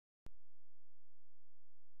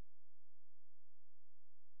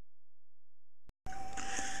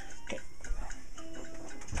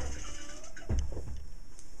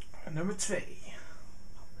Nummer 2.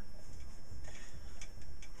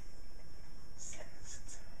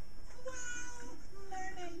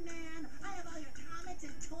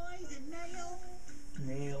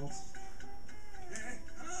 Nails.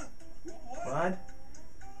 What?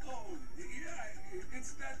 Oh, yeah,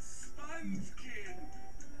 it's that sponge kid.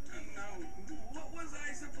 Now, what was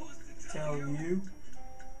I supposed to tell you?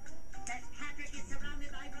 That Patrick is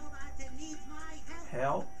surrounded by robots and needs my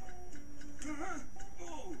Help? help.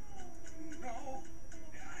 Oh, no.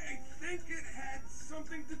 I think it had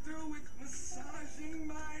something to do with massaging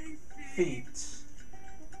my feet.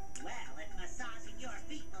 Well, if massaging your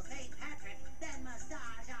feet will save Patrick, then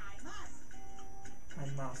massage I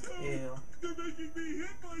must. Ew. They're making me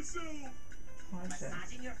hit myself.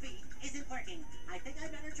 Massaging your feet isn't working. I think I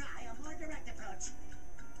better try a more direct approach.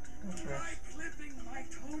 Try clipping my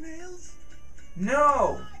toenails?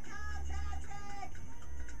 No!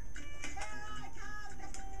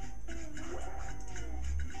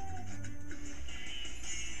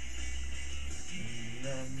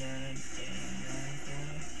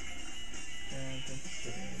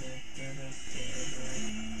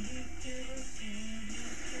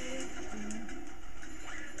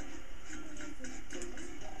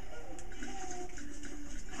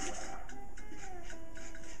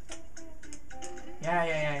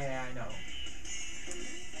 Yeah, I know.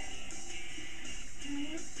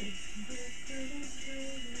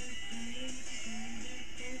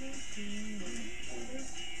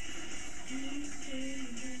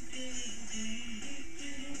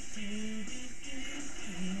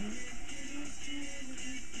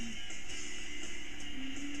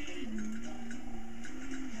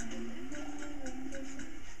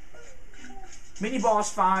 Mini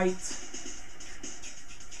boss fight.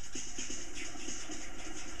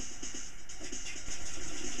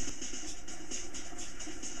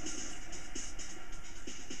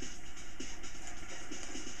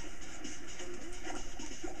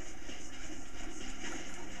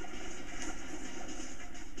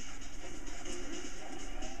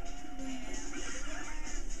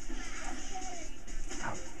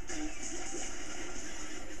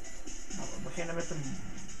 We beginnen met de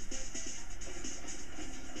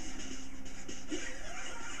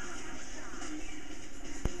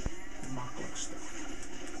makkelijkste.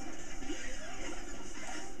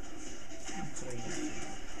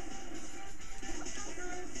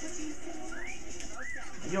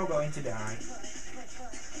 You're going to die.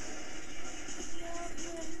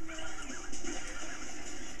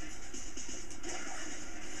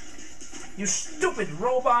 You stupid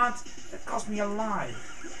robot! That cost me a life.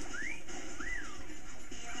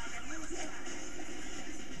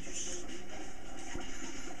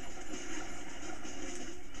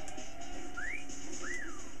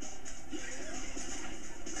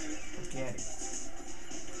 Forget it.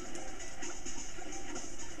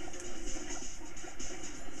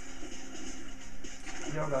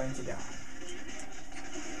 You're going to die.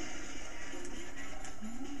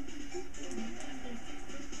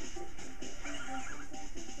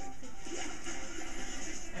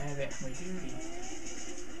 En weg met jullie.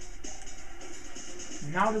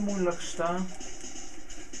 Nou de moeilijkste.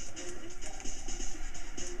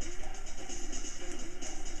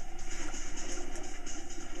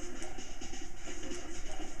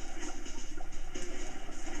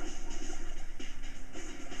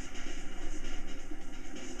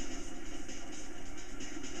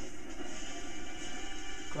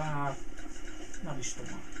 Klaar. Nou die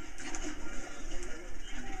stomme.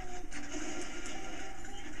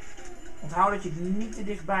 Onthoud dat je niet te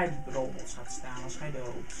dicht bij de robots gaat staan, anders ga je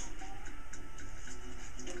dood.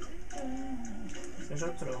 Ik ben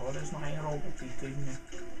zo terug hoor, er is nog één robot die kunnen.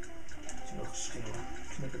 Ze wil geschillen.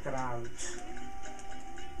 Knip ik eruit.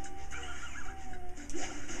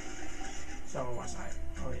 Zo was hij.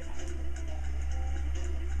 Oh ja.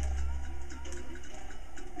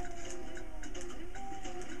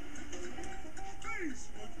 Hey,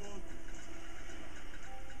 SpongeBob.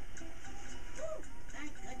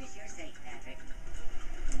 Thank goodness you're safe, Patrick.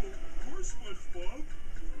 Well, of course, SpongeBob.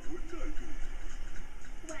 Wouldn't I be?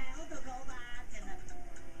 Well, the robots and the...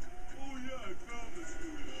 Oh yeah, I found this for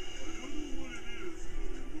you. I don't know what it is,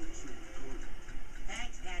 but it looks important.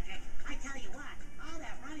 Thanks, Patrick. I tell you what, all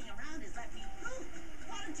that running around has left me poop.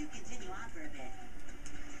 Why don't you continue on for a bit?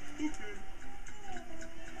 Okay.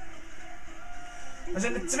 Er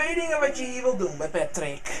zijn er 2 dingen wat je hier wil doen bij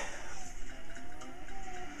Patrick.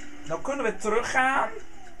 Nou kunnen we teruggaan.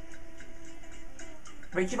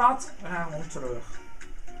 Weet je wat? We gaan gewoon terug.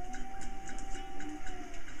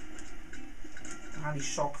 We gaan die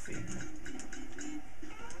sok vinden.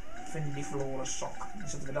 We vinden die verloren sok. Dan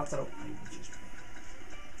zetten we dat er ook eventjes bij.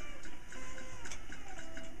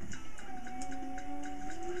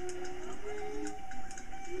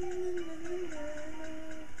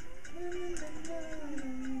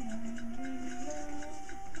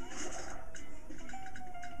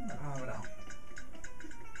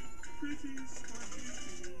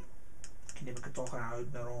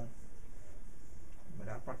 eruit, daarom. Met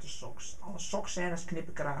de aparte soks. Alle sokscènes knip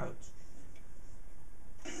ik eruit.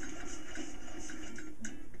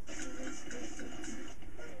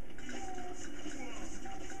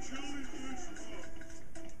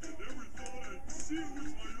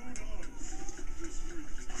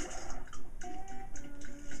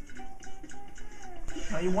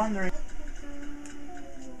 Are you wondering?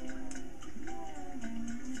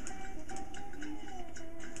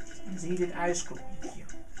 Zie je dit ijsklontje?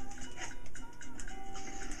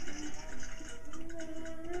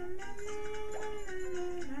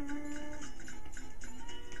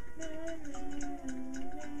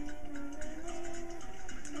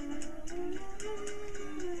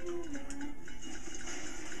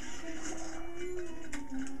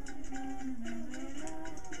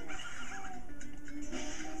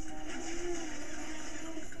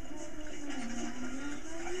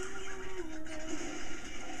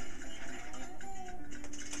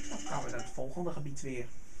 Volgende gebied weer.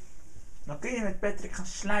 Dan kun je met Patrick gaan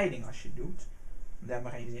sliding als je het doet. Daar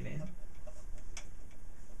hebben we geen zin in.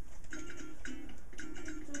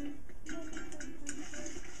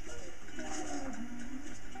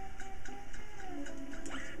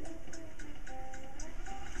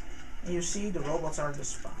 And you see the robots are the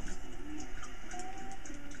spawn.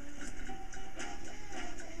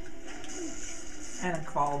 En een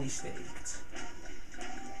kwal die steekt.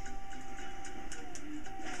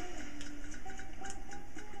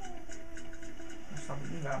 Ik snap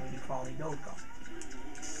niet waarom die kwal niet dood kan.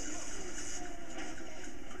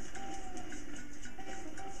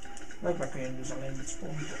 Blijkbaar kun je hem dus alleen met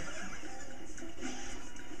spongebob.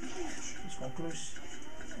 Dus conclusie.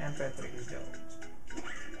 En Patrick is dood.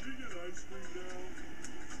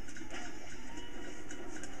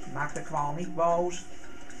 Maak de kwal niet boos.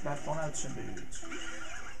 Blijf gewoon uit zijn buurt.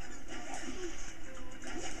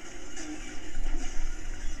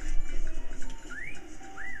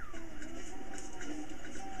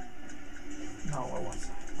 Nou, waar was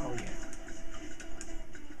hij? Oh ja.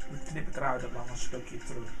 Dan knip ik eruit dat lange stukje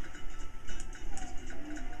terug.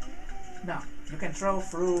 Nou, you can throw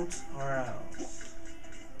fruit or else.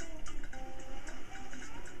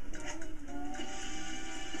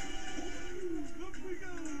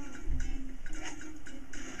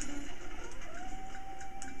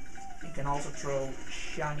 You can also throw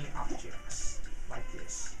shiny objects like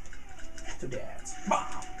this to that.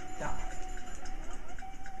 Bam! Die.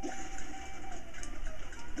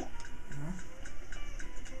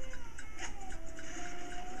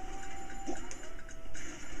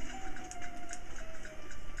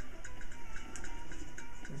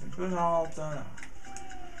 Halte.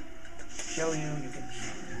 Show you can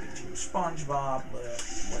choose SpongeBob,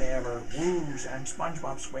 whatever, woos and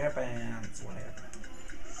SpongeBob SquarePants, whatever.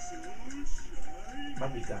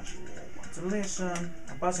 But because you all want to listen,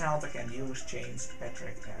 a Buzz Halter can use change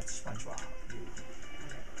Patrick as SpongeBob.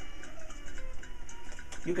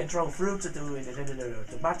 You can throw fruit to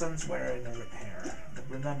the buttons where in a repair, but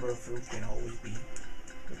remember fruit can always be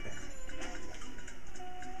repaired.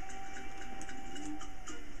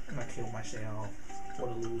 I kill myself. What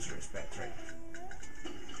a loser is Patrick.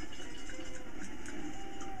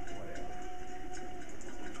 Whatever.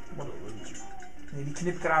 What a loser. Nee, die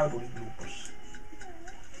knip ik eruit door die bloopers.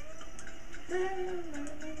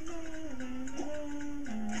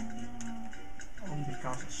 Only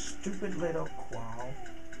because a stupid little qual.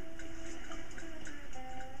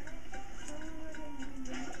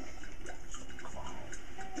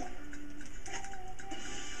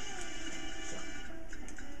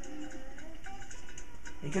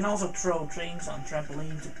 You can also throw things on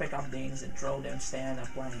trampoline to pick up things and throw them stand up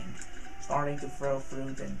playing. Starting to throw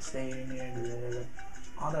fruit and staying near the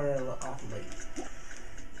other athlete.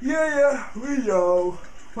 Yeah, we know.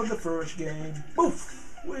 From the first game.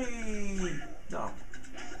 Poof! Wee! No.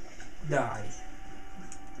 Die.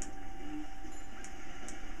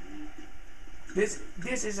 This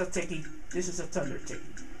is a ticky. This is a thunder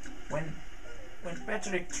ticky. When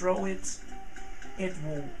Patrick throw it, it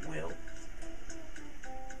will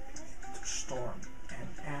storm, and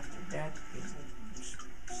after that it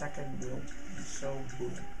second will be so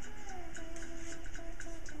boom.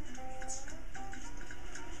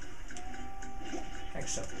 Kijk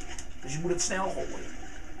zo. Dus je moet het snel gooien,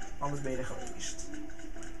 anders ben je er geweest.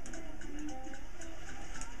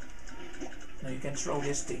 Now you can throw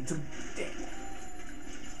this thing to death.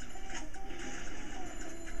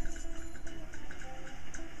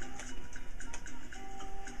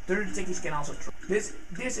 Thunder tickies can also throw.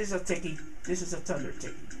 This is a ticky. This is a thunder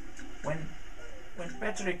ticky. When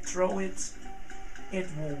Patrick throw it, it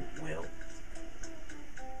will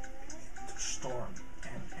storm,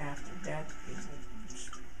 and after that it will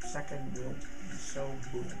second will be so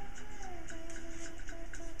boom.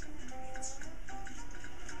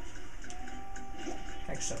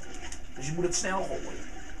 Kijk zo. Dus je moet het snel gooien.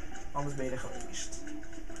 Anders ben je er geweest.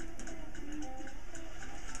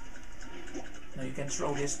 Now you can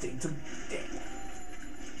throw this thing to death.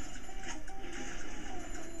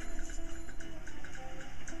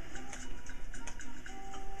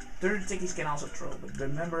 Third tickies can also throw, but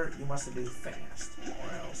remember you must do it fast,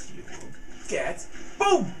 or else you will get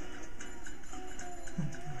boom!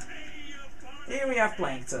 Here we have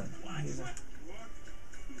plankton. Here's a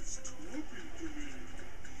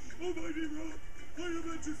Almighty Rock, I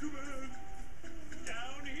am at your command.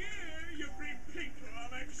 Down here, you big pink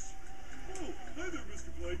comics. Oh, hi there,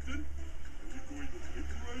 Mr. Plankton. Are you going to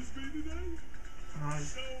vaporize me today?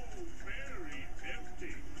 So very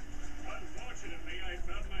tempting. Unfortunately, I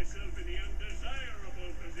found myself in the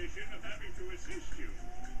undesirable position of having to assist you.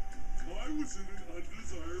 I was in an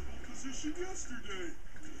undesirable position yesterday.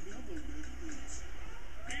 Now my neck hurts.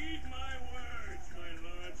 Heed my words, my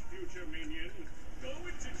large future minion. Go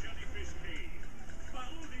into Jellyfish Cave.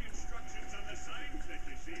 Follow the instructions on the signs that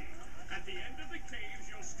you see. At the end of the caves,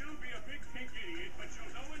 you'll still be a big pink idiot, but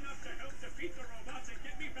you'll know enough to help defeat the robots and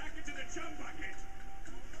get me back into the chum bucket.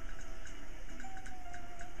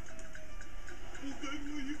 Well, then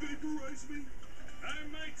will you vaporize me? I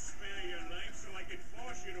might spare your life so I can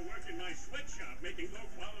force you to work in my sweatshop, making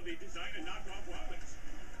low-quality design and knockoff wallets.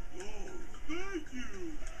 Oh, thank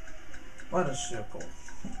you. Wat een sukkel.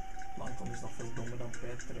 Plankton is nog veel dommer dan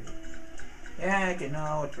Patrick. Yeah, I can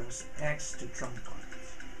now press X to trump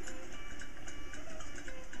cards.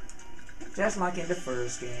 Just like in the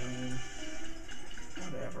first game.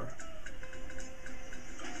 Whatever.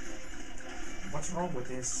 What's wrong with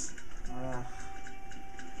this?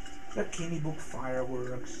 Bikini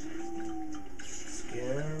fireworks.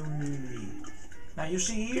 Scary. Now you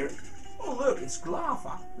see here? Oh look, it's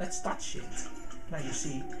lava. Let's touch it. Now you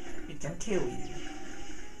see, it can kill you.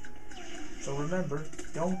 So remember,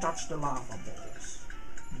 don't touch the lava balls.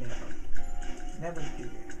 Never. Never do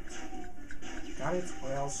it. Got it?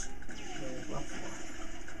 Or else you'll love for.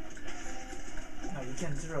 Now you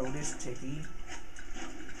can throw this ticky.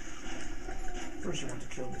 First you want to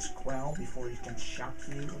kill this quail before he can shock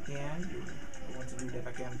you again. You want to do that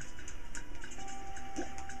again.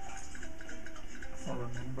 For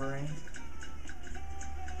remembering.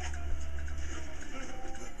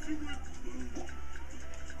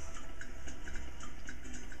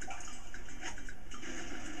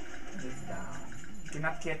 Down. You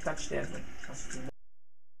cannot get touch that one.